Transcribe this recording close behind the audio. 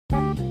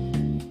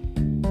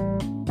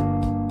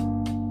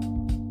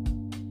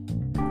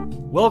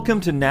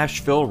Welcome to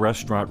Nashville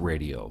Restaurant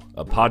Radio,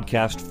 a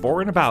podcast for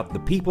and about the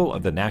people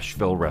of the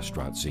Nashville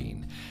restaurant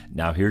scene.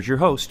 Now here's your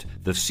host,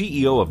 the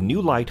CEO of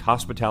New Light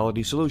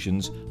Hospitality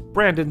Solutions,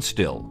 Brandon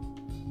Still.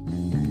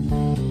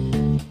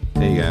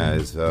 Hey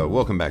guys,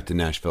 welcome back to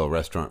Nashville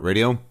Restaurant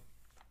Radio.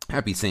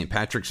 Happy St.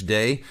 Patrick's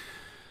Day.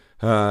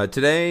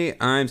 Today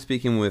I'm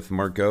speaking with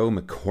Margot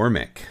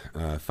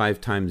McCormick, 5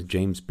 times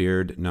James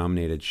Beard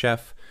nominated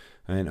chef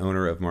and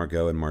owner of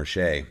Margot and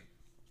Marché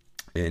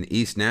in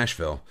East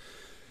Nashville.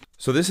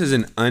 So this is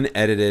an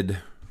unedited,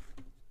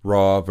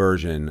 raw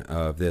version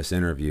of this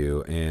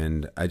interview,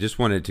 and I just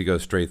wanted to go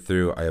straight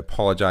through. I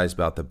apologize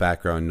about the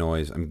background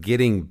noise. I'm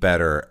getting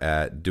better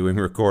at doing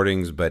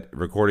recordings, but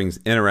recordings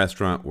in a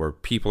restaurant where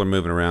people are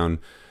moving around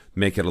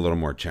make it a little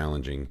more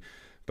challenging.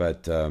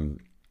 But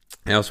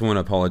I also want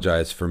to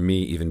apologize for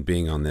me even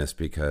being on this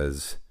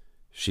because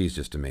she's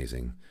just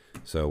amazing.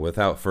 So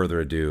without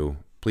further ado,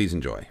 please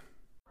enjoy.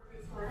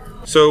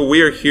 So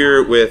we are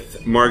here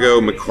with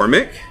Margot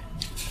McCormick.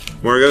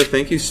 Margot,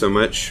 thank you so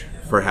much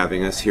for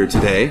having us here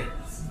today.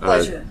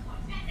 Pleasure.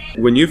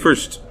 When you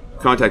first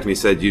contacted me,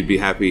 said you'd be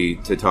happy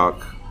to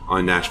talk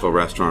on Nashville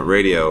Restaurant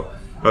Radio,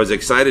 I was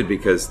excited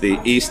because the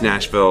East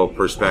Nashville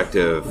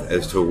perspective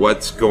as to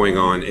what's going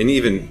on, and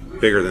even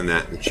bigger than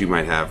that you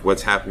might have,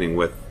 what's happening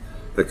with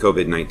the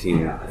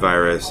COVID-19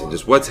 virus and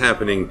just what's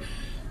happening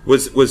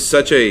was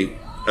such I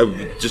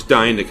was just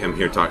dying to come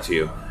here and talk to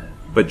you.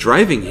 But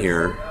driving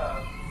here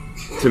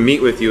to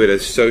meet with you at a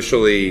social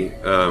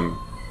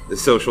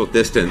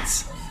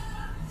distance,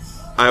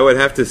 I would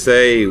have to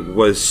say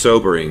was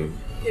sobering.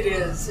 It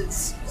is.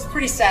 It's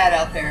pretty sad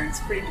out there.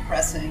 It's pretty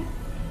depressing.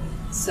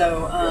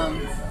 So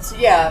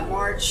yeah,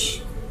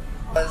 March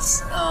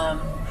was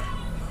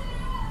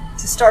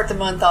to start the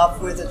month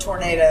off with a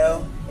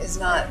tornado is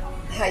not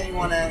how you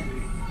want to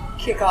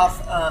kick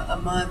off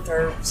a month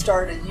or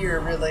start a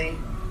year, really.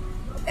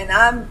 And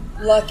I'm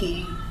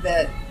lucky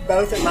that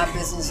both of my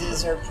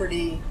businesses are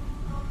pretty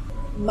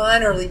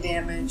minorly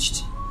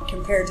damaged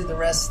compared to the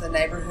rest of the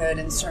neighborhood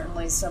and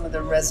certainly some of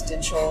the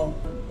residential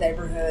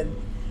neighborhood.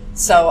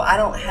 So I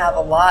don't have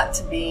a lot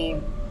to be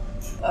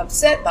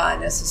upset by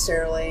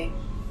necessarily,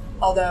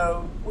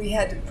 although we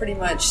had to pretty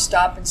much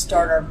stop and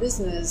start our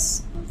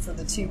business for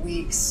the 2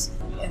 weeks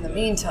in the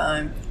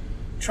meantime,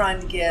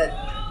 trying to get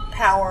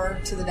power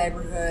to the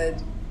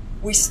neighborhood.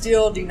 We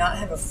still do not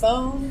have a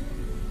phone.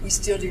 We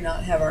still do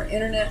not have our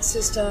internet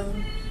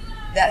system.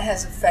 That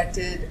has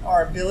affected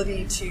our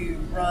ability to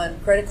run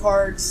credit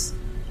cards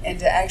and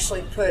to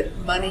actually put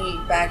money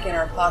back in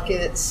our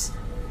pockets.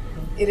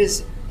 It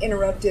has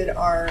interrupted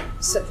our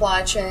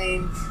supply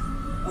chain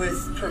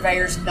with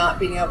purveyors not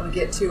being able to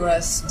get to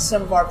us.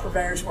 Some of our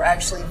purveyors were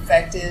actually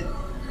affected.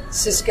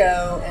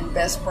 Cisco and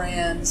Best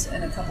Brands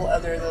and a couple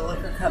other the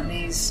liquor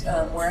companies'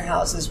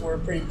 warehouses were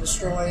pretty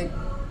destroyed.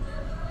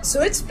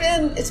 So it's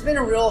been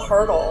a real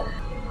hurdle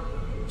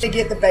to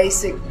get the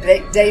basic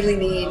daily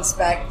needs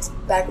back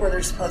where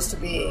they're supposed to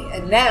be.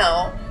 And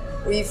now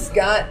we've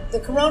got the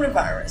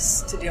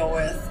coronavirus to deal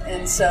with,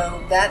 and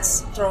so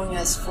that's throwing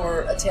us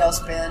for a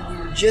tailspin. We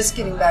were just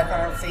getting back on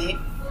our feet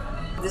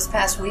this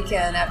past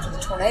weekend after the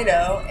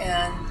tornado,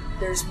 and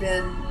there's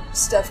been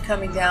stuff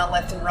coming down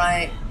left and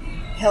right.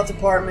 Health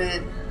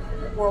Department,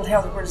 World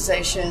Health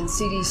Organization,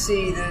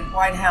 CDC, the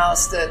White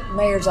House, the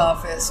mayor's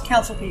office,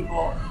 council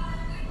people,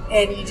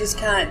 and you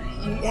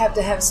have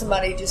to have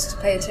somebody just to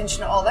pay attention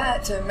to all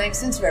that to make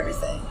sense of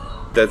everything.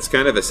 That's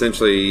kind of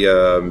essentially,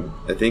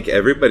 I think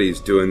everybody's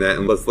doing that.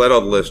 And let's let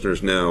all the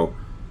listeners know,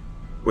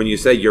 when you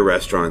say your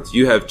restaurants,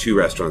 you have 2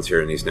 restaurants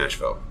here in East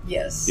Nashville.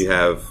 Yes. You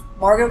have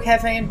Margot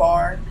Cafe and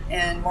Bar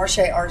and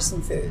Marché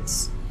Artisan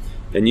Foods.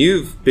 And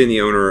you've been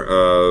the owner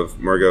of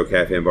Margot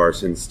Cafe and Bar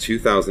since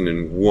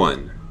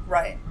 2001.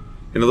 Right.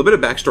 And a little bit of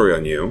backstory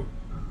on you,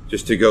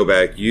 just to go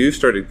back, you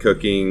started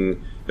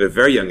cooking at a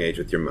very young age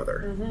with your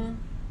mother. Mm-hmm.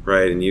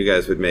 Right? And you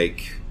guys would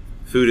make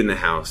food in the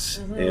house.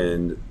 Mm-hmm.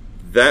 And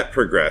that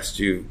progressed.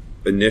 You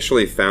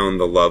initially found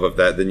the love of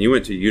that. Then you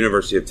went to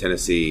University of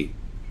Tennessee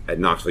at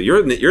Knoxville.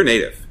 You're a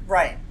native.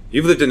 Right.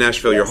 You've lived in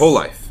Nashville your whole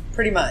life.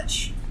 Pretty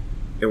much.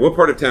 And what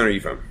part of town are you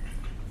from?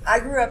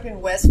 I grew up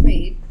in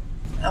Westmead.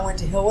 I went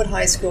to Hillwood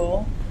High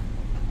School.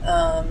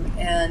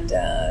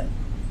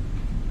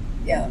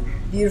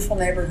 Beautiful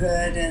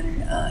neighborhood,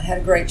 and had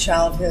a great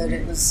childhood.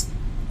 It was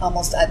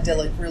almost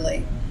idyllic,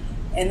 really.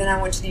 And then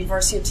I went to the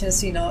University of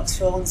Tennessee,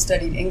 Knoxville, and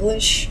studied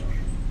English.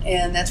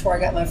 And that's where I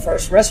got my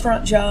first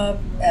restaurant job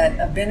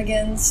at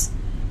Bennigan's.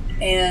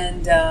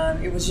 And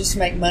it was just to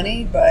make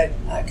money, but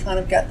I kind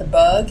of got the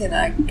bug, and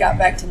I got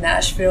back to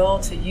Nashville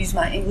to use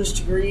my English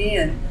degree,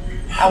 and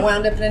I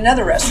wound up in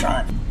another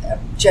restaurant,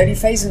 Jody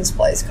Faison's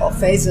place called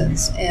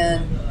Faison's.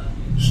 And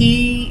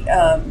he,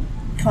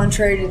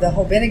 contrary to the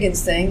whole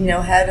Bennigan's thing,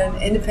 had an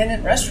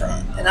independent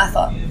restaurant. And I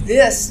thought,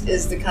 this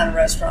is the kind of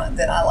restaurant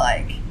that I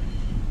like.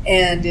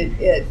 And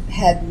it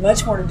had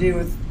much more to do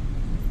with,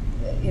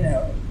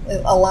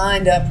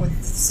 aligned up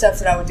with stuff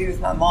that I would do with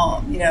my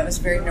mom. It was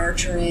very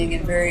nurturing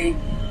and very,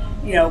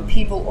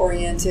 people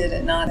oriented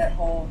and not that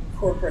whole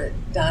corporate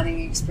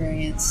dining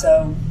experience.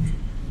 So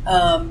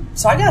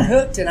So I got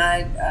hooked, and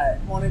I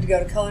wanted to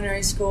go to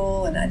culinary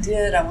school, and I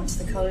did. I went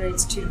to the Culinary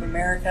Institute of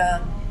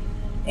America,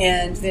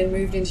 and then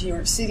moved into New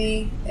York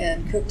City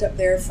and cooked up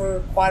there for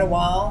quite a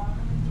while.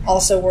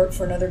 Also worked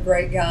for another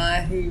great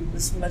guy who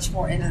was much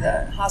more into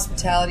the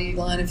hospitality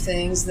line of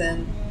things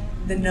than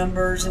the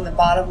numbers and the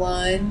bottom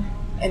line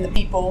and the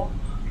people.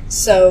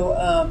 So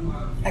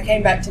I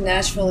came back to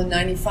Nashville in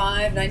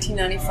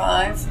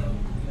 1995,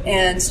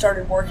 and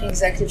started working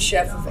executive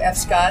chef of F.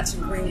 Scott's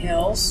in Green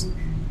Hills.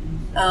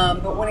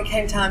 But when it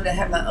came time to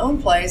have my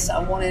own place,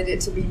 I wanted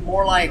it to be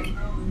more like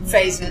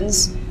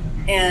Faison's,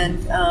 and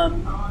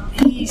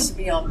he used to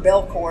be on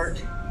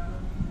Belcourt,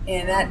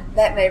 and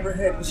that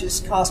neighborhood was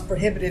just cost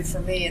prohibitive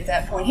for me at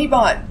that point. He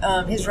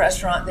bought his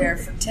restaurant there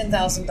for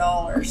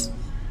 $10,000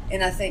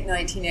 in, I think,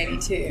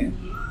 1982.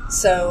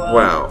 So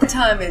wow. The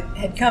time it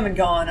had come and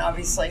gone,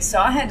 obviously. So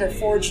I had to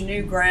forge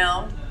new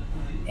ground,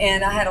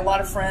 and I had a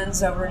lot of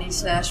friends over in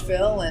East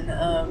Nashville,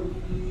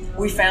 and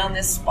we found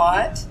this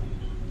spot.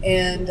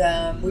 And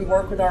we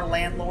worked with our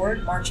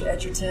landlord, March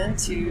Edgerton,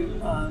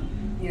 to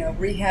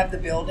rehab the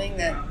building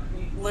that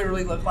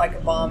literally looked like a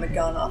bomb had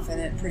gone off in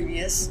it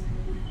previous.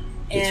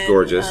 It's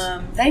gorgeous.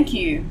 Thank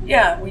you.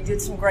 Yeah, we did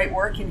some great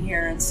work in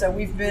here, and so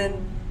we've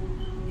been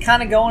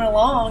kind of going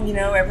along,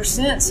 ever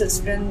since.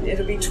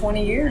 It'll be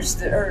 20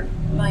 years, or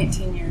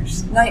 19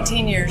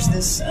 years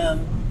this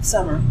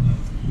summer.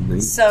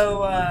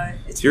 So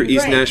it's You're been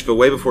East great. Nashville,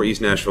 way before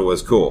East Nashville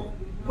was cool.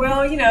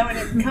 Well, and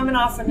it coming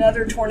off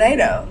another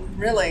tornado,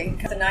 really.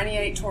 The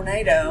 98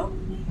 tornado,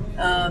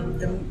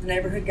 the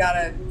neighborhood got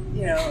a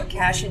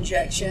cash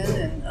injection,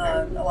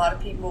 and a lot of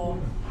people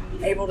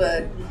able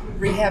to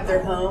rehab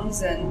their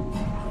homes and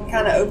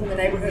kind of open the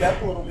neighborhood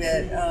up a little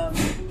bit.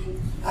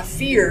 I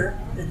fear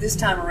that this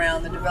time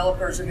around the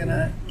developers are going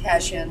to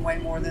cash in way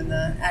more than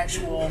the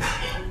actual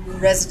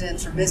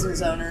residents or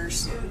business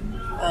owners.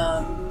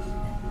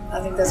 I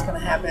think that's going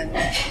to happen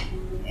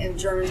in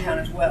Germantown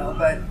as well,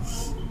 but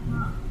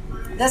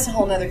that's a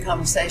whole nother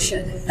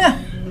conversation.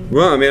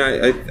 Well, I mean,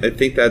 I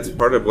think that's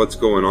part of what's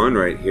going on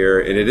right here,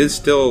 and it is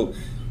still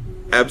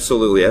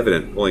absolutely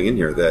evident pulling in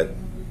here that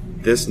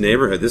this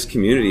neighborhood, this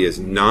community is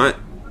not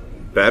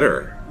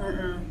better.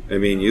 I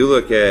mean, you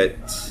look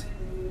at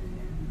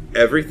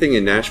everything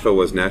in Nashville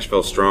was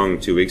Nashville Strong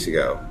 2 weeks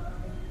ago,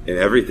 and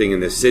everything in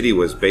the city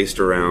was based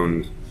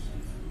around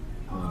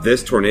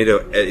this tornado,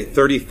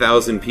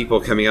 30,000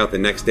 people coming out the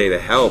next day to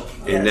help,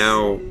 and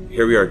now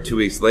here we are 2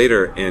 weeks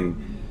later, and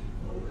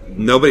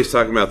nobody's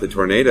talking about the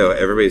tornado.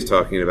 Everybody's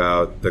talking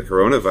about the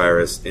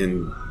coronavirus.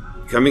 And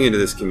coming into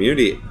this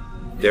community,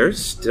 there's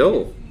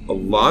still a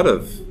lot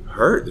of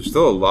hurt. There's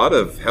still a lot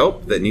of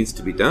help that needs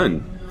to be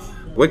done.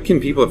 What can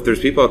people, if there's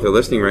people out there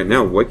listening right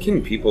now, what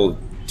can people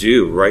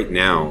do right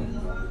now?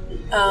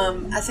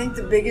 I think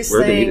the biggest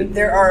thing,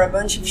 there are a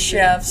bunch of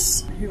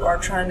chefs who are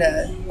trying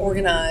to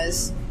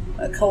organize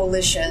a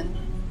coalition.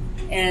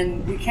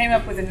 And we came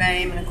up with a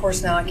name, and of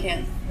course now I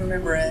can't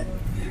remember it.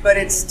 But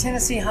it's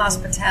Tennessee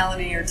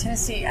Hospitality or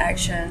Tennessee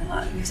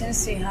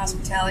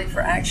Hospitality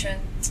for Action.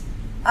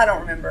 I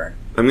don't remember.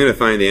 I'm going to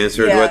find the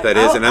answer to what that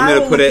is, and I'm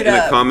going to put it in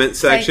the comment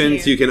section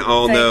so you can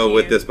all know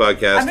with this podcast what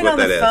that is. I've been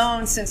on the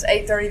phone since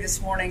 8:30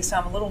 this morning, so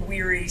I'm a little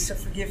weary, so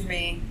forgive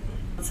me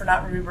for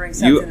not remembering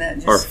something that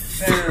just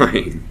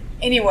fine.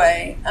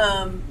 Anyway,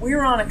 we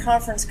were on a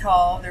conference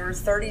call. There were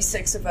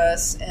 36 of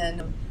us,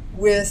 and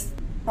with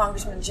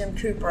Congressman Jim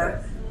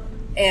Cooper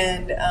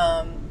and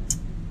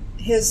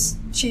his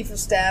chief of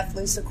staff,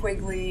 Lisa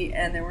Quigley,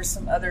 and there were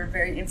some other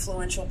very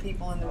influential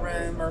people in the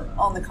room, or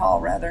on the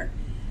call rather,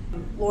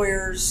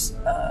 lawyers,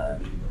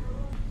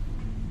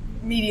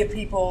 media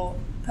people,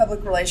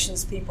 public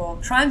relations people,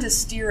 trying to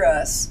steer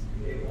us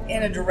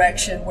in a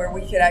direction where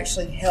we could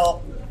actually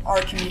help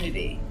our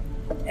community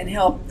and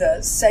help the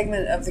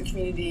segment of the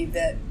community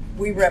that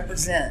we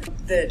represent.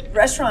 The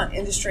restaurant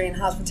industry and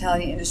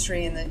hospitality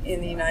industry in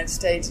the United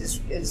States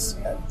is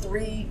a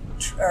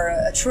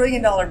 $1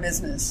 trillion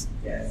business.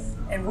 Yes.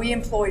 And we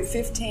employ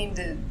 15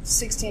 to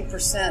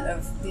 16%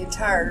 of the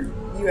entire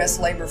U.S.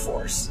 labor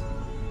force.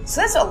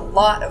 So that's a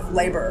lot of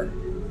labor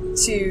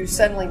to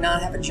suddenly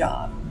not have a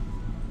job.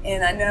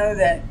 And I know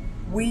that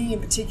we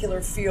in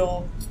particular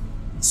feel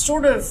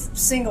sort of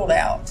singled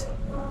out,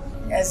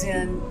 as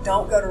in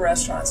don't go to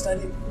restaurants.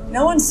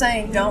 No one's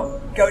saying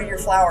don't go to your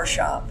flower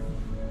shop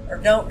or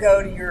don't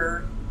go to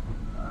your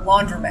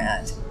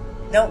laundromat,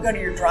 don't go to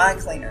your dry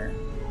cleaner.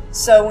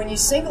 So when you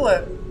single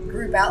a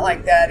group out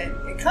like that,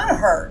 it kind of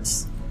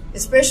hurts,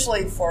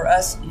 especially for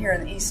us here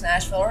in the East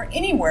Nashville or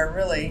anywhere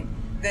really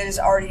that has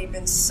already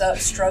been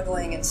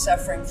struggling and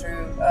suffering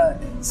through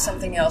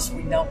something else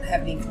we don't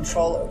have any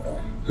control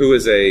over. Who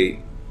is a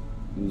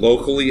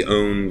locally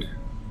owned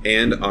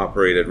and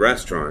operated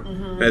restaurant.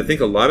 And I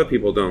think a lot of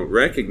people don't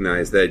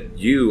recognize that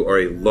you are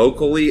a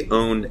locally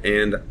owned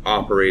and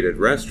operated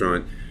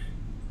restaurant.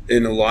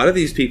 And a lot of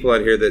these people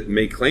out here that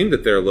may claim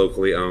that they're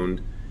locally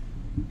owned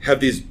have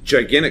these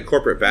gigantic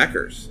corporate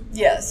backers.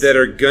 Yes. That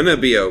are going to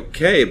be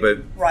okay, but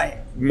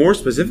more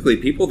specifically,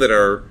 people that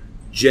are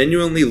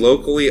genuinely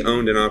locally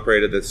owned and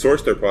operated, that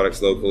source their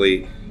products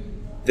locally,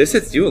 this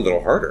hits you a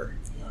little harder.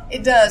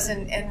 It does,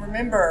 and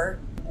remember,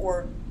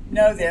 or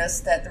know this,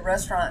 that the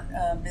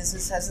restaurant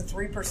business has a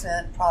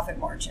 3% profit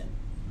margin.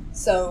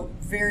 So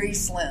very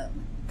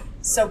slim.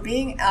 So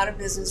being out of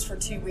business for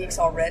 2 weeks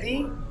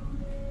already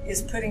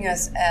is putting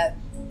us at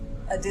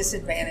a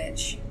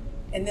disadvantage.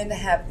 And then to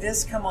have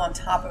this come on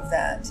top of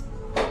that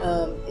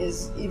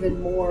is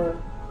even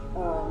more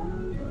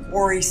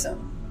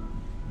worrisome.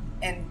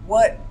 And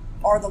what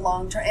are the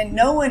long-term? And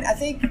no one, I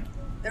think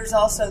there's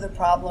also the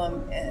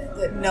problem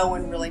that no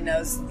one really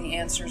knows the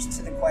answers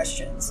to the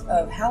questions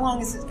of how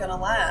long is it going to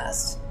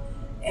last?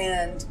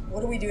 And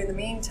what do we do in the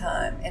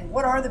meantime? And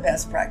what are the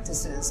best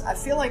practices? I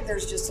feel like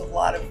there's just a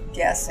lot of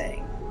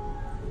guessing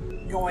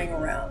going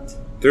around.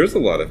 There's a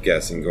lot of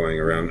guessing going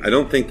around. I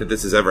don't think that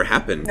this has ever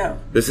happened. No.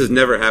 This has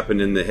never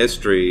happened in the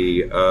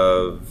history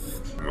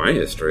of my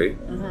history.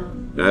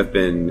 Mm-hmm. I've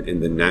been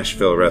in the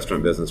Nashville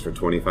restaurant business for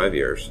 25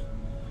 years,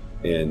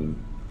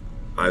 and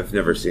I've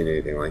never seen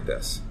anything like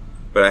this.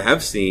 But I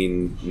have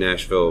seen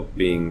Nashville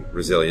being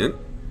resilient,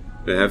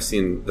 and I have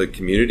seen the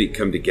community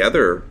come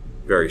together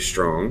very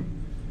strong.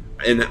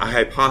 In a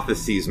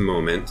hypotheses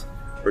moment,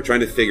 we're trying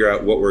to figure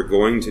out what we're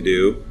going to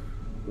do.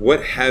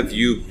 What have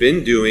you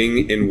been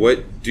doing, and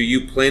what do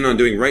you plan on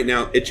doing right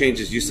now? It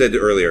changes. You said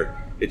earlier,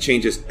 it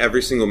changes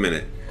every single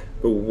minute.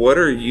 But what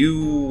are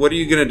you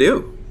going to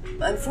do?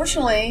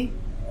 Unfortunately,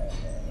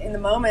 in the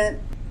moment,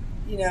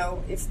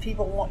 if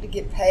people want to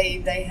get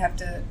paid, they have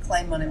to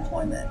claim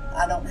unemployment.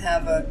 I don't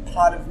have a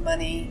pot of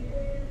money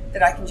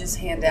that I can just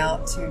hand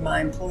out to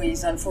my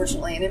employees,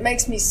 unfortunately. And it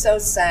makes me so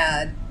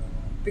sad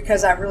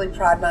because I really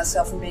pride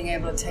myself in being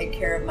able to take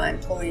care of my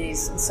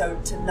employees. And so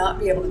to not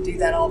be able to do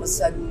that all of a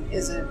sudden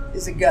is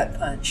a gut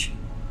punch.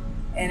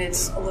 And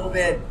it's a little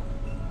bit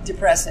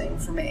depressing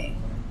for me.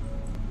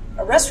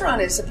 A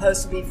restaurant is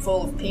supposed to be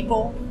full of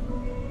people.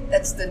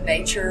 That's the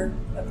nature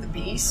of the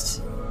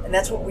beast. And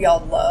that's what we all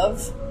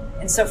love.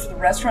 And so for the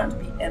restaurant to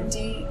be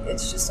empty,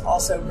 it's just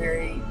also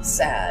very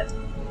sad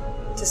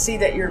to see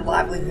that your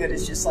livelihood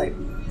is just like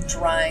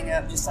drying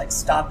up, just like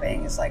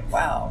stopping. It's like,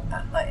 wow,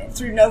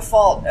 through no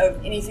fault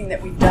of anything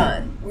that we've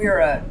done. We are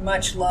a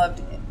much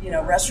loved,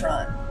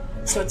 restaurant.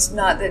 So it's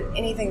not that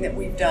anything that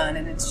we've done,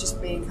 and it's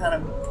just being kind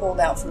of pulled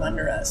out from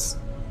under us.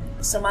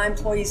 So my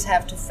employees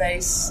have to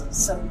face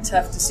some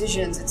tough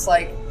decisions. It's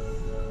like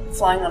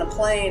flying on a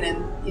plane,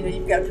 and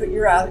you've got to put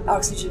your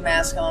oxygen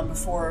mask on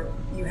before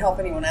you help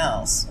anyone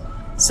else.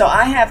 So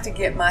I have to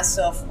get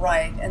myself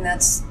right, and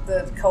that's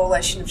the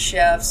Coalition of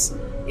Chefs.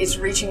 It's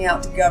reaching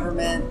out to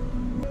government.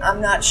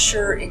 I'm not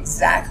sure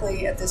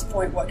exactly at this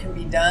point what can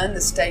be done.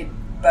 The state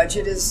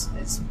budget is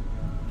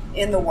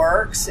in the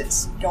works.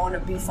 It's going to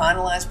be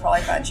finalized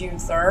probably by June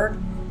 3rd.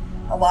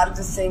 A lot of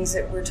the things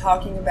that we're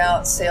talking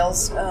about,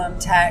 sales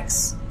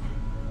tax,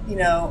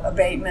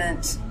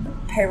 abatement,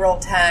 payroll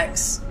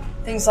tax,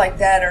 things like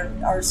that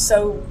are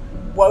so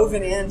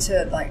woven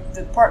into like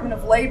the Department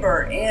of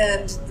Labor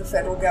and the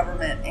federal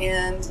government,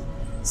 and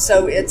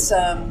so it's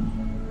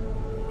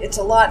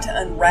a lot to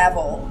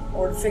unravel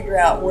or to figure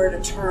out where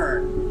to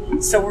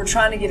turn. So we're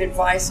trying to get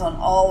advice on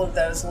all of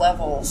those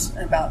levels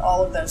about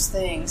all of those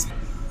things.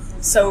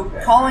 So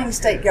calling the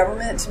state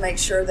government to make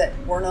sure that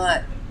we're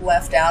not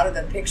left out of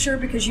the picture,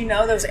 because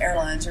those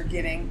airlines are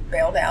getting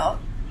bailed out,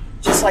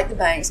 just like the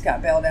banks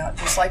got bailed out,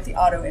 just like the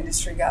auto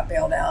industry got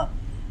bailed out.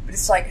 But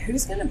it's like,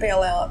 who's going to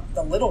bail out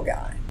the little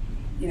guy?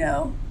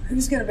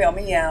 Who's going to bail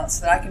me out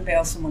so that I can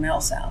bail someone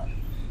else out?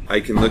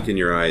 I can look in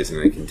your eyes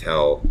and I can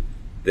tell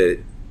that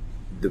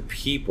the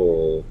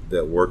people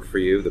that work for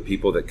you, the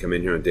people that come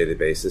in here on a daily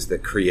basis,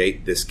 that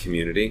create this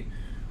community,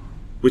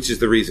 which is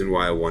the reason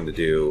why I wanted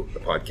to do a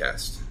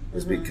podcast,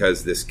 is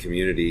because this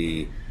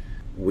community,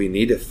 we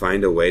need to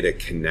find a way to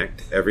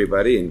connect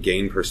everybody and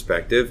gain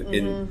perspective.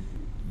 And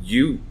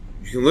you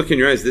can look in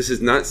your eyes. This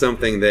is not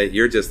something that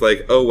you're just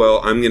like, oh,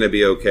 well, I'm going to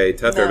be okay.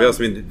 Tough everybody else.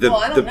 I mean,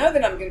 I don't know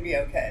that I'm going to be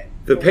okay.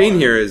 The pain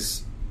here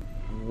is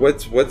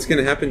what's going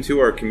to happen to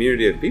our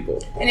community of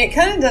people. And it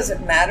kind of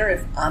doesn't matter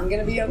if I'm going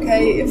to be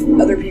okay if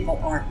other people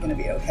aren't going to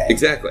be okay.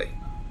 Exactly.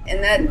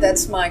 And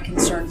that's my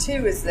concern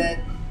too, is that,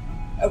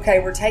 okay,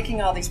 we're taking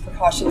all these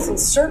precautions, and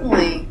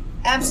certainly,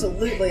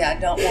 absolutely, I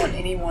don't want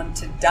anyone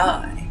to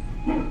die.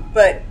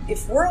 But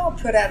if we're all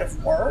put out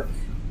of work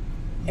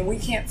and we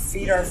can't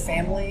feed our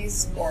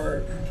families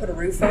or put a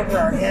roof over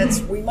our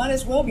heads, we might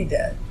as well be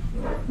dead.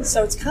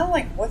 So it's kind of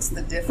like, what's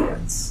the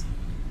difference?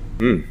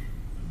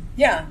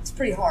 Yeah, it's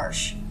pretty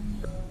harsh.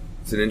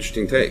 It's an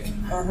interesting take.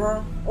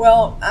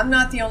 Well, I'm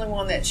not the only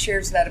one that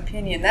shares that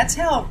opinion. That's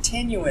how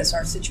tenuous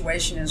our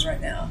situation is right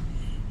now.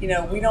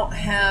 We don't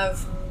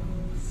have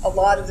a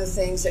lot of the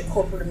things that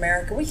corporate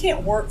America, we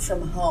can't work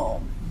from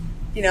home.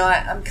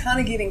 I'm kind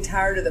of getting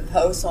tired of the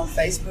posts on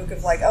Facebook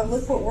of like, oh,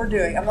 look what we're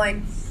doing. I'm like,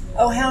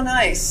 oh, how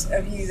nice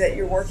of you that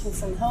you're working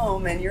from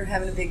home and you're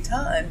having a big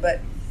time. But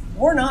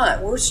we're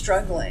not. We're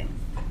struggling.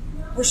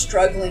 We're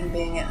struggling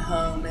being at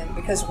home, and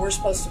because we're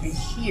supposed to be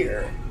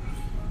here.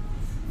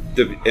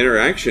 The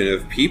interaction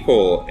of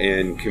people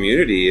and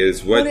community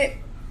is what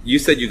you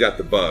said. You got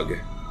the bug.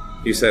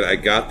 You said, I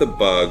got the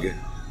bug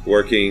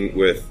working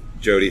with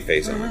Jody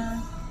face on.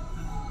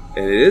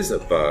 And it is a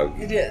bug.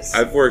 It is.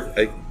 I've worked,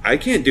 I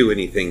can't do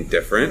anything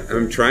different.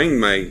 I'm trying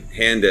my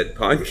hand at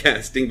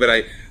podcasting,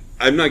 but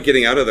I'm not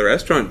getting out of the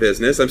restaurant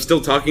business. I'm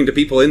still talking to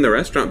people in the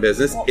restaurant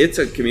business. Well, it's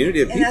a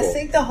community of people. And I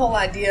think the whole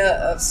idea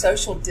of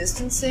social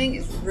distancing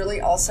is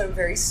really also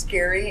very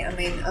scary. I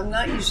mean, I'm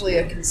not usually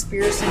a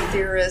conspiracy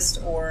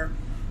theorist or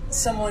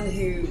someone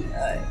who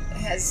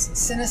has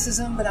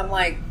cynicism, but I'm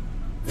like,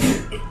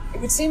 it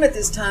would seem at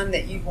this time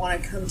that you'd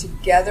want to come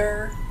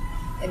together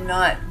and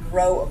not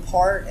grow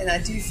apart. And I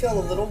do feel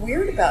a little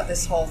weird about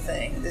this whole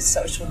thing, this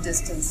social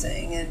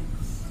distancing. And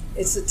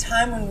it's a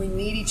time when we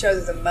need each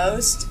other the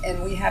most,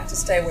 and we have to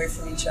stay away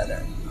from each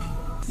other.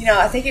 You know,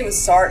 I think it was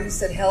Sartre who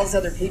said hell is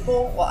other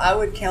people. Well, I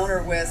would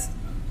counter with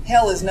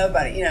hell is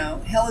nobody. You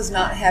know, hell is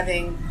not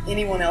having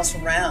anyone else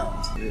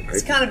around.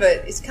 It's kind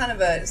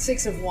of a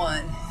 6 of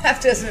one,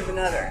 half dozen of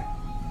another.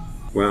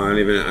 Well,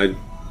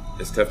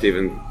 it's tough to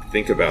even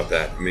think about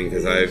that. I mean,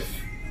 because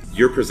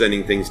you're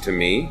presenting things to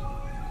me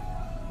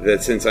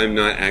that since I'm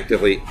not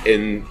actively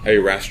in a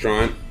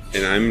restaurant,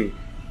 and I'm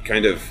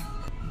kind of,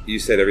 you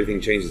said everything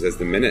changes as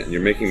the minute, and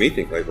you're making me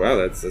think like, wow,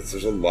 there's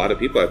a lot of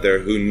people out there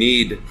who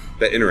need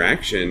that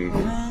interaction.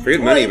 Forget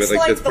money, but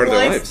like that's part of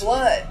their lives.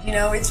 Blood, you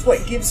know, it's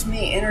what gives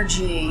me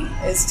energy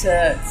is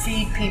to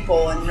feed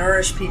people and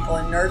nourish people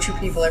and nurture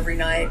people every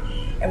night.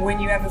 And when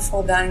you have a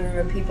full dining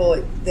room of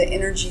people, the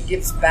energy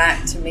gives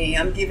back to me.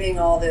 I'm giving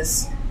all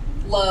this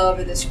love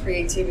and this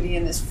creativity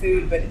and this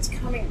food, but it's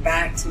coming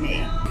back to me.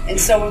 And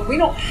so when we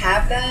don't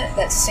have that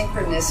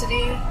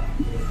synchronicity,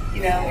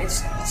 you know,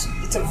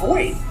 it's a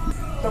void.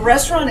 The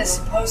restaurant is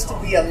supposed to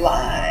be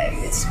alive.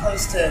 It's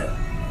supposed to,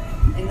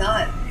 and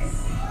not,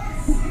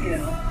 you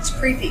know, it's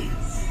creepy.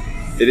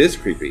 It is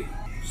creepy.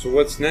 So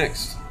what's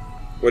next?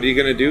 What are you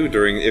going to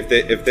do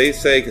if they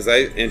say, because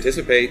I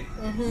anticipate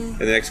in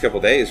the next couple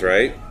of days,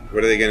 right?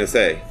 What are they going to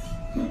say?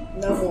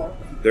 No more.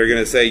 They're going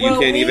to say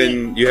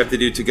you have to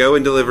do to-go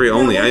and delivery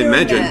only, I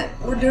imagine.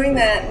 We're doing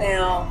that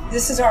now.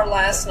 This is our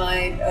last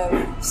night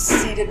of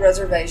seated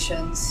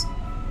reservations.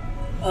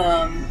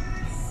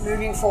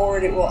 Moving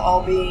forward, it will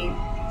all be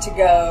to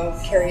go,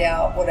 carry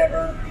out,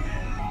 whatever.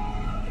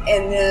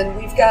 And then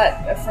we've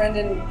got a friend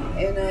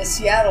in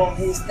Seattle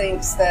who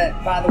thinks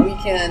that by the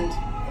weekend,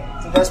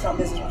 the restaurant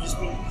business will just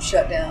be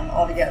shut down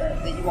altogether,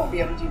 that you won't be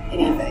able to do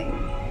anything.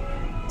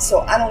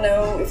 So I don't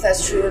know if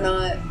that's true or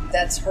not.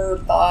 That's her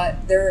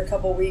thought. They're a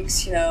couple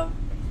weeks, you know,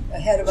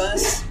 ahead of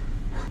us.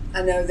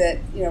 I know that,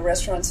 you know,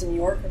 restaurants in New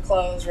York are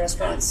closed.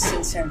 Restaurants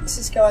in San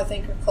Francisco, I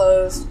think, are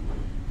closed.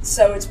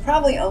 So it's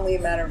probably only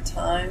a matter of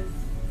time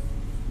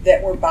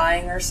that we're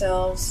buying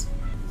ourselves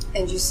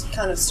and just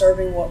kind of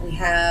serving what we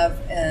have,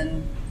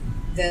 and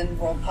then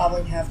we'll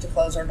probably have to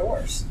close our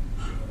doors.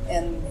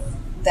 And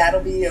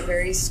that'll be a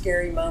very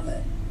scary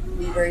moment,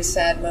 be a very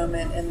sad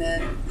moment, and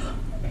then,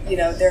 you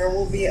know, there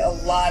will be a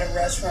lot of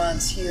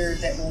restaurants here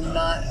that will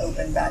not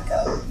open back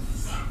up.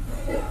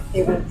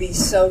 It will be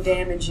so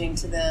damaging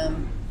to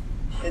them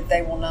that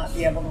they will not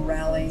be able to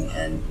rally,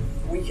 and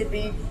we could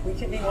be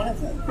one of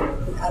them.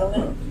 I don't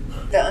know.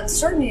 The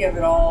uncertainty of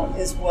it all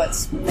is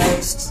what's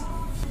most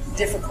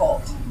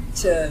difficult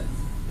to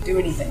do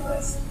anything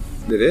with.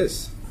 It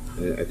is.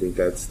 I think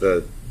that's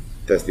the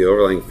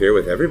overlying fear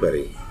with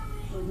everybody.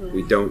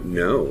 We don't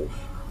know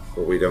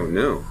what we don't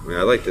know. I mean,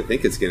 I like to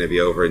think it's going to be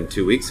over in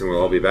 2 weeks and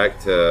we'll all be back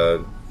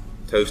to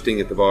toasting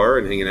at the bar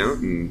and hanging out.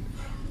 And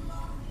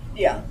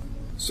yeah.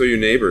 So your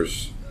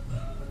neighbors,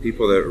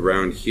 people that are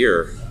around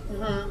here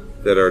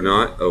that are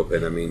not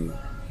open, I mean,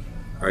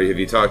 have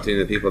you talked to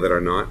any of the people that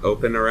are not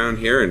open around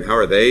here, and how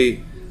are they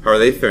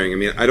faring? I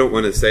mean, I don't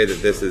want to say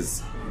that this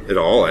is at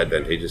all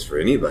advantageous for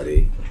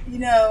anybody. You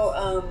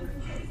know,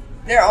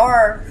 there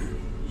are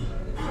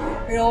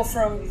Bill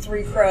from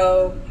Three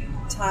Crow,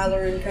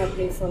 Tyler and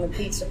company from the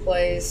pizza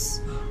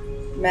place,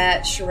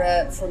 Matt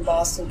Charette from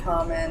Boston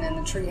Common, and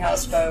the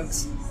Treehouse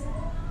folks.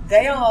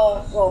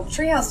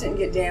 Treehouse didn't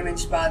get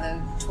damaged by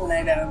the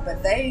tornado,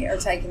 but they are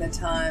taking the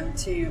time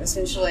to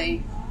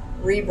essentially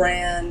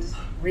rebrand,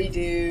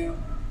 redo.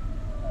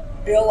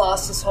 Bill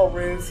lost his whole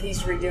roof.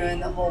 He's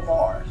redoing the whole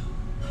bar.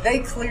 They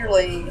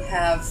clearly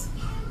have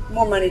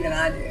more money than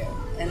I do,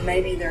 and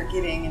maybe they're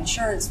getting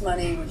insurance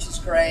money, which is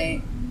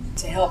great,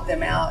 to help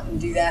them out and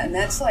do that. And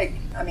that's like,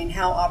 I mean,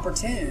 how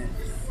opportune,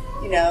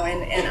 you know,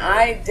 and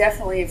I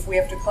definitely, if we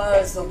have to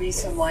close, there'll be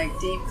some like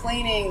deep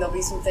cleaning, there'll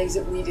be some things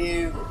that we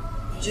do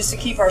just to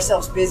keep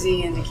ourselves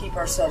busy and to keep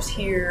ourselves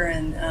here.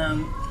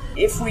 And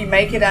if we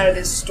make it out of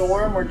this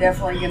storm, we're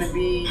definitely going to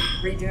be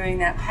redoing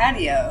that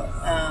patio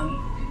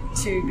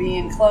to be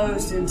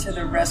enclosed into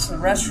the rest of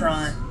the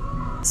restaurant.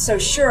 So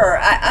sure,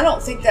 I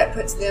don't think that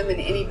puts them in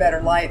any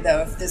better light,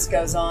 though, if this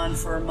goes on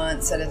for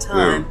months at a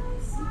time.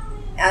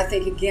 I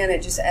think, again,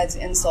 it just adds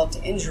insult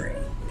to injury.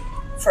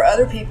 For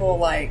other people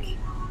like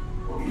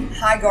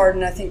High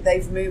Garden, I think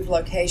they've moved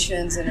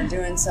locations and are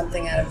doing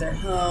something out of their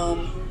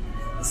home.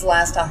 It's the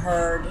last I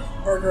heard.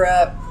 Burger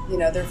Up, you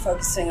know, they're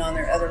focusing on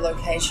their other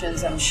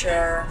locations, I'm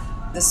sure.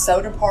 The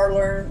Soda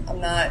Parlor, I'm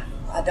not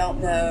I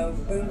don't know.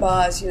 Boom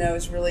Bas,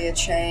 is really a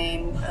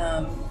chain.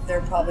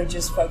 They're probably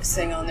just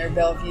focusing on their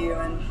Bellevue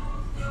and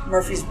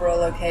Murfreesboro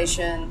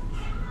location.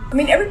 I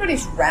mean,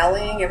 everybody's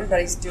rallying.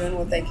 Everybody's doing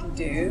what they can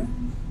do,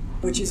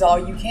 which is all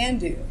you can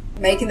do.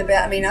 Making the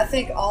best. I mean, I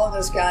think all of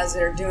those guys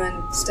that are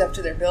doing stuff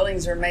to their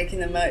buildings are making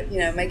the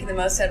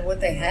most out of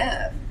what they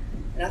have,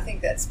 and I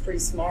think that's pretty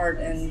smart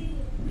and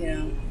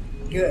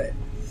good.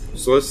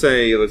 So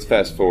let's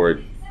fast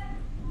forward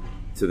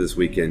to this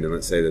weekend, and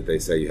let's say that they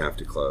say you have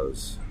to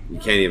close. You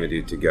can't even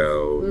do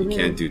to-go. You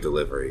can't do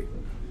delivery.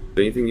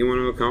 Anything you want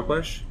to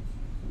accomplish?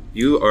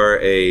 You are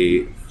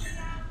a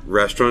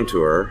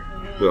restaurateur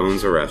who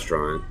owns a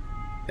restaurant,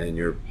 and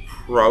you're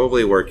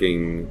probably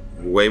working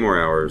way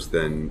more hours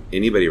than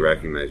anybody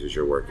recognizes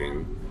you're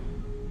working.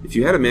 If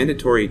you had a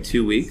mandatory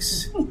 2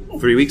 weeks,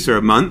 3 weeks, or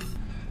a month,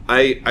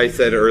 I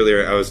said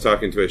earlier, I was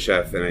talking to a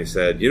chef, and I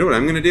said, you know what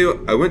I'm going to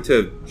do? I went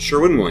to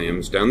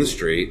Sherwin-Williams down the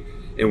street,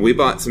 and we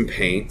bought some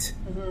paint,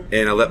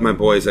 and I let my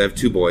boys, I have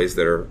 2 boys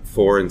that are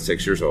 4 and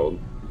 6 years old,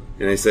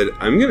 and I said,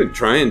 I'm going to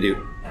try and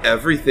do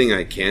everything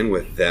I can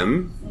with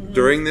them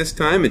during this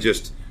time and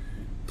just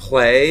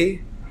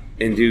play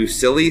and do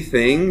silly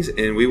things.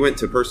 And we went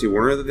to Percy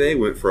Warner the day,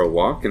 went for a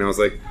walk, and I was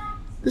like,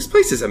 this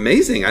place is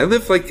amazing. I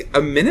live like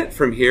a minute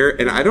from here,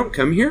 and I don't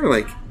come here.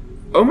 Like,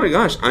 oh my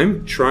gosh,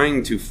 I'm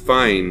trying to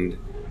find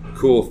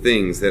cool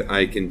things that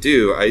I can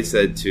do. I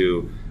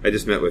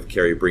just met with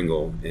Carrie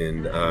Bringle,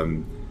 and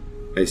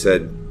I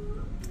said,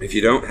 if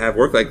you don't have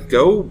work, like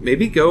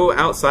maybe go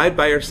outside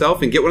by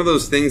yourself and get one of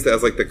those things that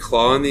has like the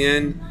claw on the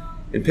end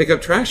and pick up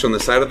trash on the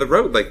side of the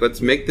road. Like, let's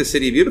make the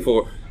city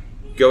beautiful.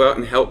 Go out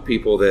and help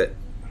people that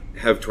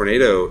have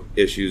tornado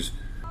issues.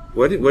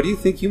 What do you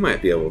think you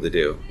might be able to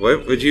do?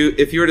 What would you,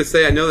 if you were to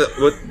say, I know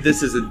that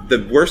this is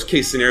the worst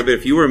case scenario, but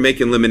if you were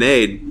making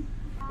lemonade,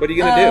 what are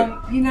you going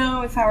to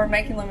do? If I were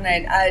making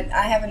lemonade,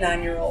 I have a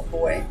 9-year-old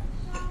boy,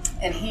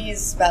 and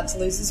he's about to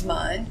lose his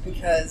mind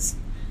because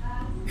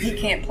he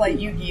can't play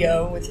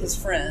Yu-Gi-Oh with his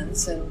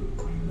friends, and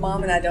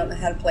Mom and I don't know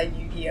how to play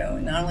Yu-Gi-Oh,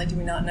 and not only do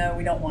we not know,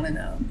 we don't want to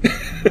know.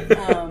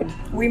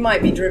 We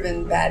might be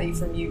driven batty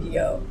from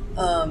Yu-Gi-Oh.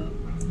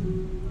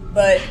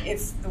 But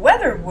if the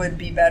weather would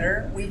be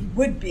better, we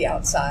would be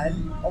outside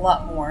a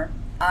lot more.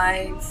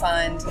 I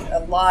find a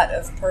lot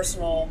of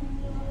personal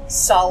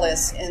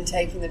solace in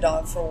taking the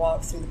dog for a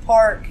walk through the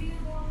park.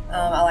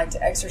 I like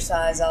to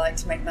exercise. I like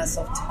to make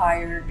myself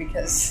tired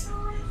because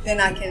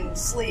then I can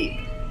sleep.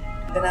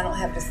 Then I don't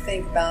have to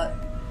think about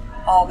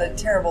all the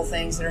terrible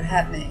things that are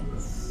happening.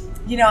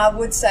 I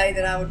would say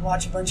that I would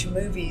watch a bunch of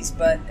movies,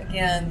 but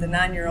again, the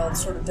 9-year-old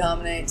sort of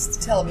dominates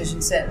the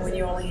television set. When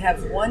you only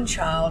have one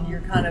child,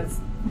 you're kind of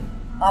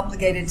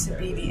obligated to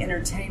be the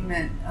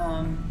entertainment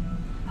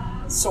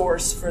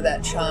source for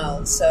that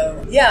child.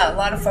 So, yeah, a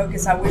lot of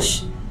focus. I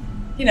wish,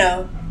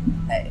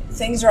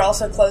 things are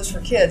also closed for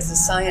kids. The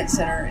Science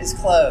Center is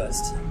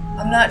closed.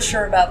 I'm not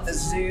sure about the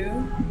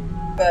zoo,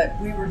 but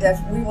we will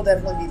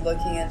definitely be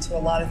looking into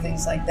a lot of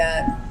things like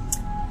that.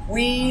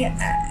 We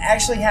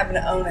actually happen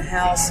to own a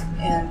house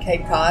in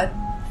Cape Cod,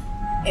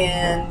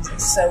 and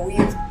so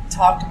we've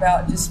talked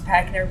about just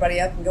packing everybody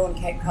up and going to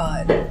Cape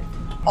Cod.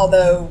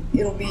 Although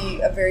it'll be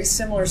a very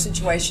similar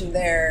situation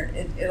there,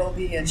 it'll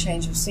be a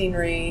change of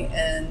scenery,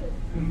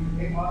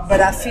 but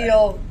I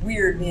feel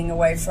weird being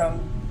away from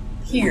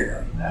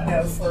here,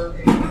 for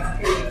a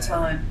period of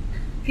time.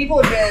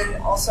 People have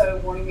been also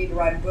wanting me to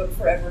write a book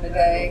forever and a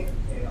day.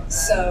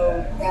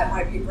 So that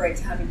might be a great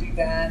time to do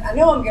that. I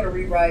know I'm going to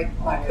rewrite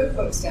my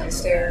cookbooks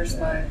downstairs.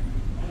 And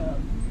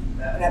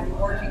I've been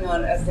working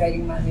on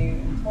updating my new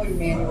employee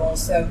manual.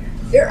 So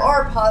there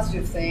are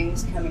positive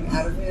things coming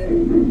out of it.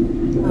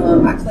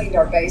 I cleaned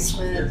our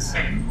basement.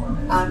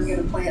 I'm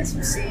going to plant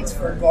some seeds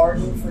for a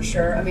garden for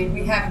sure. I mean,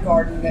 we have a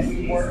garden that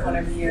we work on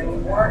every year. We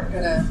weren't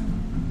going to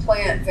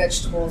plant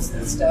vegetables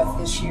and stuff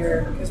this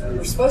year because we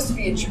were supposed to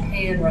be in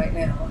Japan right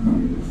now.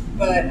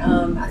 But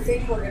I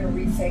think we're going to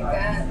rethink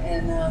that,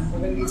 and we're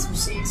going to get some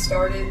seeds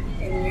started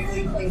in the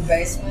newly cleaned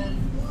basement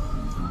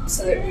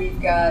so that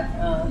we've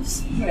got,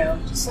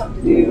 just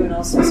something to do and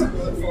also something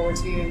to look forward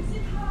to,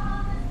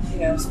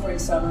 spring,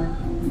 summer.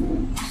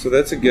 So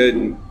that's a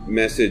good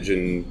message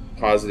and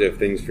positive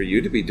things for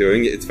you to be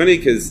doing. It's funny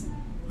because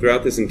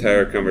throughout this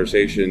entire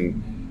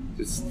conversation,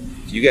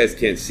 you guys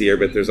can't see her,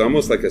 but there's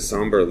almost like a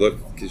somber look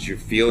because you're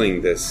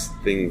feeling this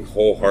thing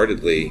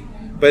wholeheartedly.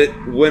 But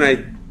when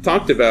I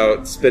talked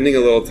about spending a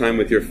little time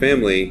with your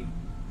family,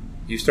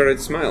 you started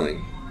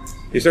smiling.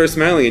 You started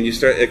smiling,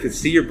 and I could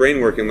see your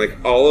brain working,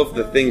 like all of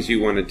the things you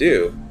want to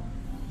do.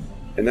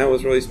 And that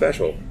was really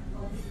special.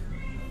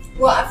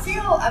 Well,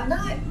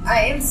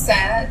 I am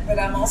sad, but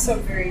I'm also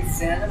very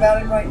zen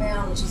about it right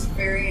now, which is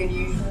very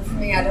unusual for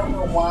me. I don't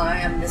know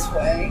why I'm this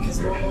way, because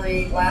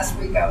normally last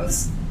week I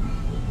was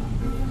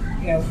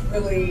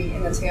really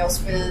in a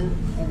tailspin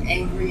and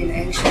angry and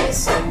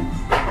anxious, and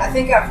I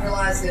think I've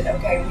realized that,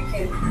 okay,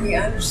 we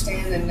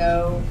understand and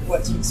know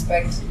what to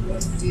expect,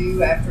 what to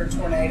do after a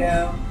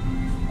tornado.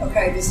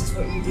 Okay, this is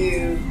what you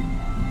do,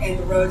 and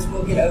the roads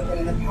will get open,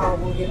 and the power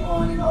will get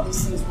on, and all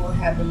these things will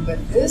happen, but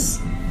this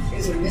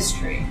is a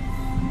mystery.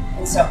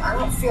 And so I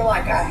don't feel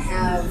like I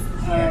have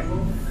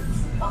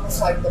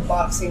almost like the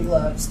boxing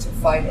gloves to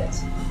fight it.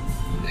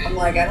 I'm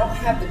like, I don't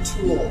have the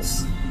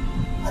tools.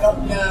 I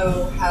don't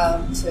know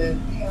how to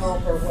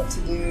help or what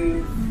to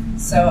do.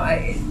 So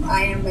I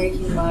am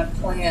making my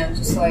plan,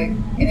 just like,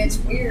 and it's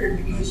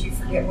weird because you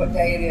forget what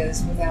day it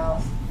is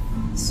without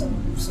some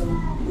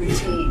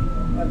routine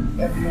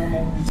of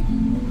normal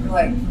routine. You're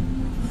like,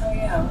 oh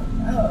yeah,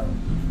 oh.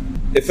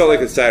 It felt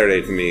like a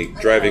Saturday to me,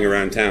 driving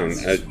around town.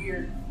 It's I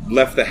weird.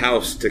 left the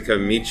house to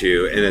come meet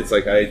you, and it's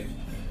like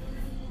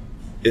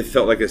it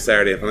felt like a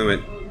Saturday. I finally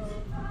went,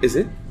 is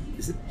it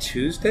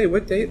Tuesday?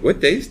 What day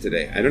is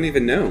today? I don't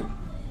even know.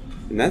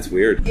 And that's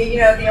weird. You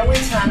know, the only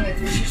time that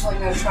there's usually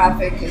no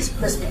traffic is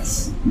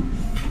Christmas.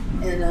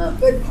 And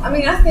but I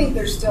mean, I think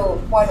there's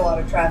still quite a lot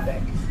of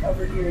traffic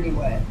over here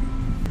anyway.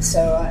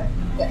 So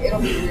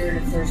it'll be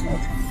weird if there's no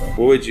traffic.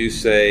 What would you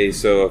say,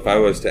 so if I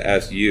was to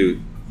ask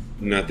you,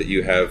 not that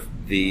you have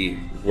the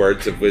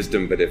words of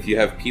wisdom, but if you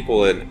have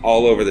people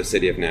all over the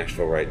city of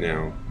Nashville right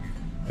now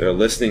that are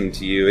listening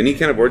to you, any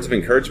kind of words of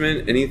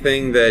encouragement,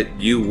 anything that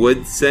you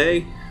would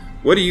say,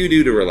 what do you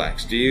do to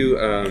relax? Do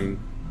you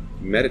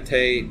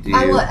meditate?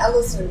 I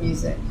listen to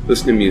music.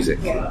 Listen to music.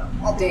 Yeah,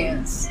 I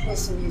dance,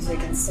 listen to music,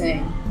 and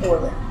sing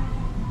poorly.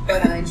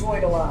 But I enjoy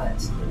it a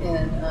lot.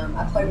 And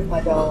I play with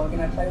my dog,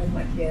 and I play with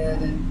my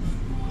kid. And,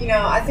 you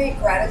know, I think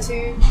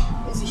gratitude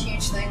is a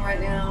huge thing right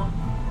now.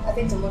 I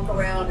think to look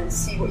around and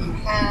see what you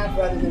have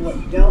rather than what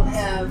you don't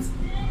have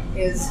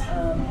is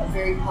a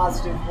very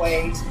positive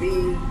way to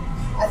be.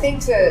 I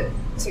think to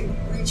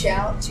reach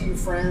out to your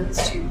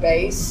friends, to your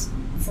base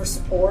for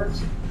support,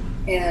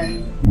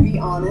 and be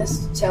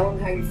honest. Tell them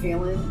how you're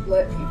feeling.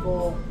 Let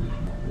people,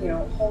 you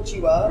know, hold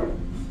you up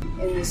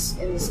in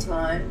this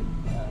time.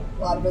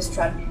 A lot of us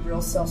try to be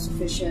real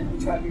self-sufficient.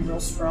 We try to be real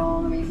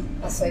strong. I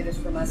mean, I say this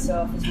for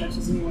myself as much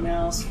as anyone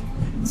else.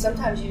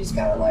 Sometimes you just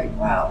gotta like,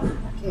 wow,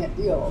 I can't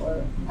deal,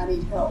 or I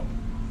need help.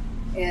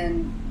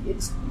 And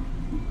it's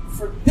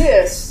for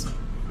this.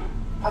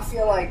 I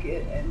feel like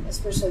it, and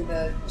especially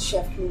the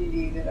chef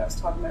community that I was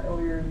talking about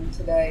earlier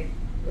today.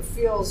 It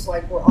feels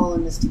like we're all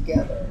in this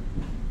together.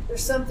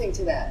 There's something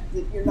to that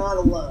you're not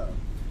alone,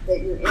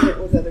 that you're in it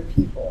with other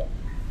people,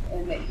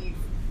 and that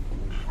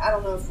I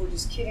don't know if we're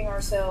just kidding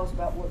ourselves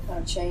about what kind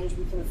of change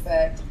we can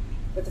affect,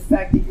 but the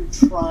fact that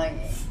you're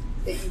trying,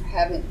 that you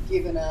haven't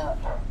given up.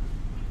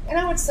 And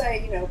I would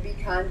say, you know, be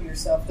kind to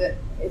yourself. That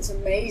it's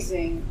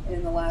amazing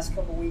in the last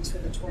couple of weeks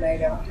with the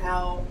tornado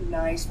how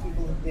nice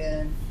people have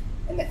been,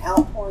 and the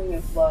outpouring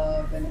of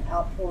love and the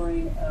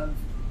outpouring of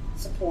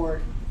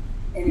support.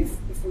 And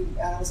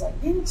I was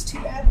like, man, it's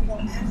too bad we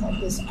don't act like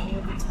this all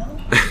the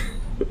time,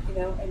 you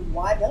know, and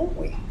why don't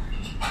we?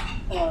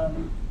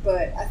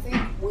 But I think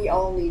we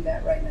all need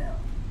that right now.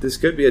 This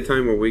could be a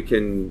time where we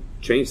can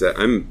change that.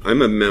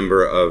 I'm a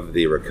member of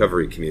the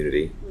recovery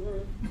community,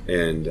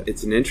 and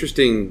it's an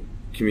interesting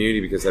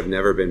community because I've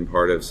never been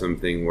part of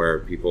something where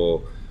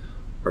people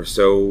are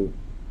so,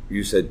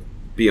 you said,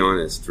 be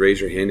honest, raise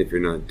your hand if you're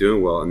not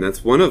doing well. And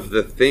that's one of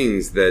the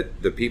things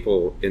that the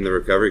people in the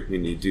recovery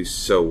community do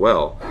so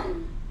well.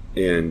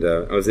 And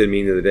I was in a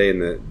meeting the other day,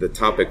 and the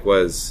topic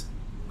was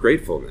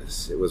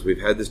gratefulness. It was,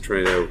 we've had this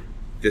tornado,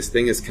 this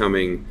thing is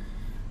coming.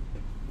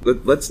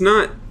 Let's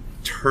not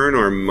turn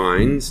our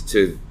minds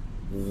to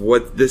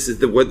what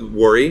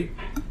worry.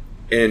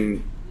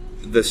 And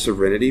the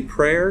serenity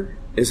prayer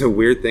is a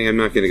weird thing. I'm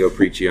not going to go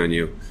preachy on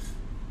you,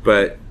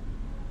 but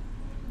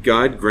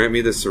God, grant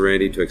me the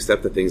serenity to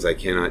accept the things I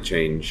cannot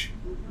change,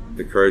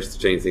 the courage to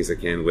change things I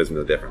can, wisdom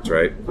of the difference,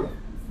 right?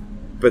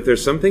 But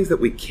there's some things that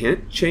we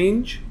can't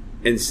change,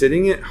 and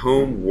sitting at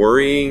home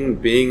worrying,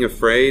 being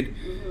afraid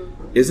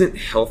isn't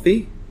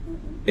healthy,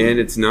 and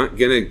it's not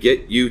going to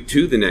get you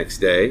to the next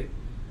day.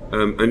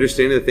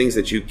 Understanding the things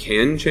that you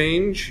can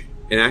change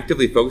and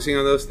actively focusing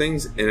on those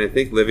things, and I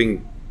think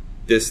living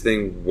this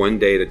thing one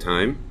day at a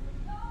time.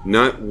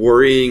 Not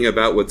worrying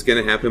about what's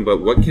going to happen,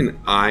 but what can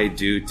I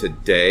do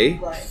today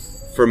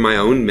for my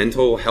own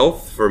mental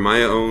health, for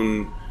my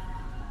own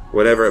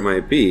whatever it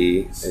might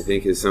be, I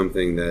think is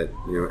something that,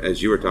 you know,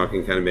 as you were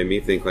talking, kind of made me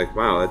think like,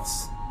 wow,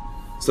 that's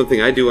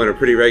something I do on a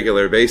pretty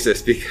regular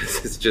basis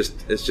because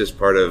it's just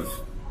part of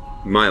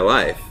my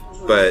life.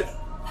 But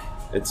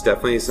it's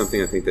definitely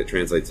something I think that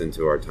translates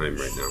into our time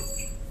right now.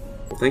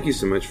 Well, thank you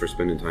so much for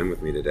spending time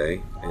with me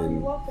today.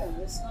 And you're welcome.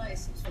 It's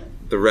nice.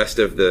 The rest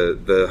of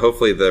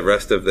hopefully the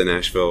rest of the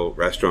Nashville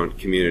restaurant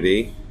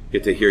community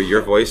get to hear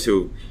your voice,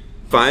 who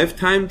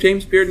 5-time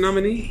James Beard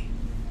nominee?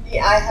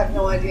 Yeah, I have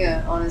no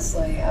idea,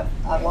 honestly.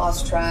 I've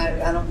lost track.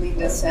 I don't mean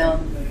to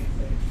sound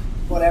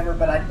whatever,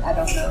 but I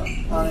don't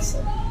know,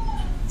 honestly.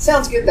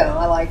 Sounds good, though.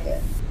 I like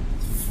it.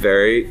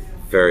 Very,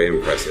 very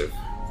impressive.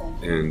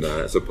 Thank you. And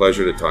it's a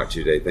pleasure to talk to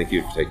you today. Thank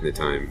you for taking the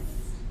time.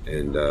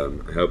 And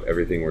I hope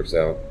everything works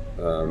out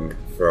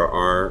for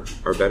our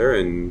better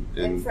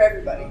and for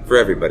everybody. For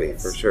everybody,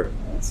 for sure.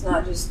 It's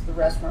not just the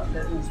restaurant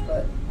business,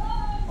 but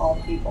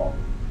all people.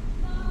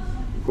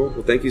 Cool.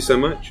 Well, thank you so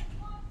much.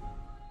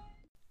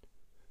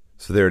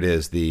 So there it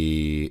is,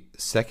 the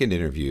second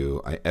interview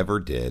I ever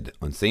did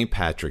on St.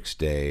 Patrick's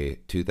Day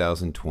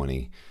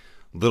 2020.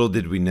 Little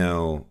did we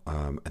know,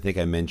 I think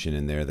I mentioned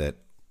in there that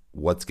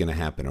what's going to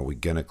happen? Are we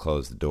going to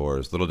close the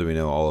doors? Little did we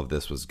know all of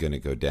this was going to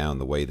go down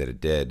the way that it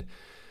did.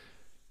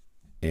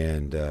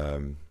 And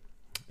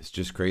it's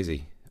just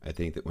crazy. I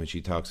think that when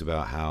she talks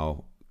about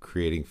how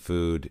creating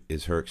food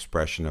is her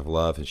expression of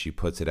love and she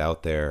puts it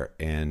out there,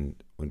 and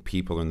when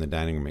people are in the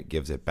dining room, it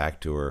gives it back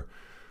to her,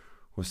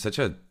 was such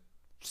a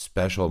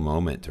special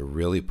moment to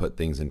really put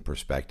things in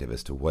perspective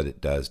as to what it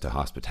does to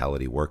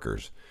hospitality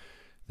workers,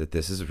 that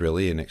this is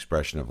really an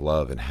expression of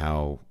love and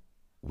how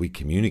we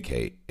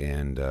communicate.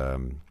 And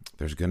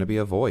there's going to be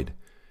a void.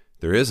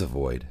 There is a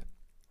void.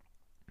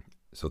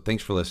 So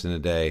thanks for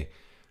listening today.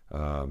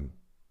 Go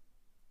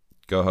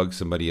hug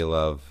somebody you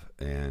love.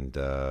 And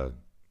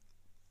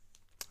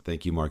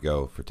thank you,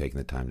 Margot, for taking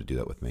the time to do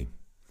that with me.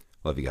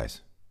 Love you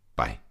guys.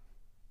 Bye.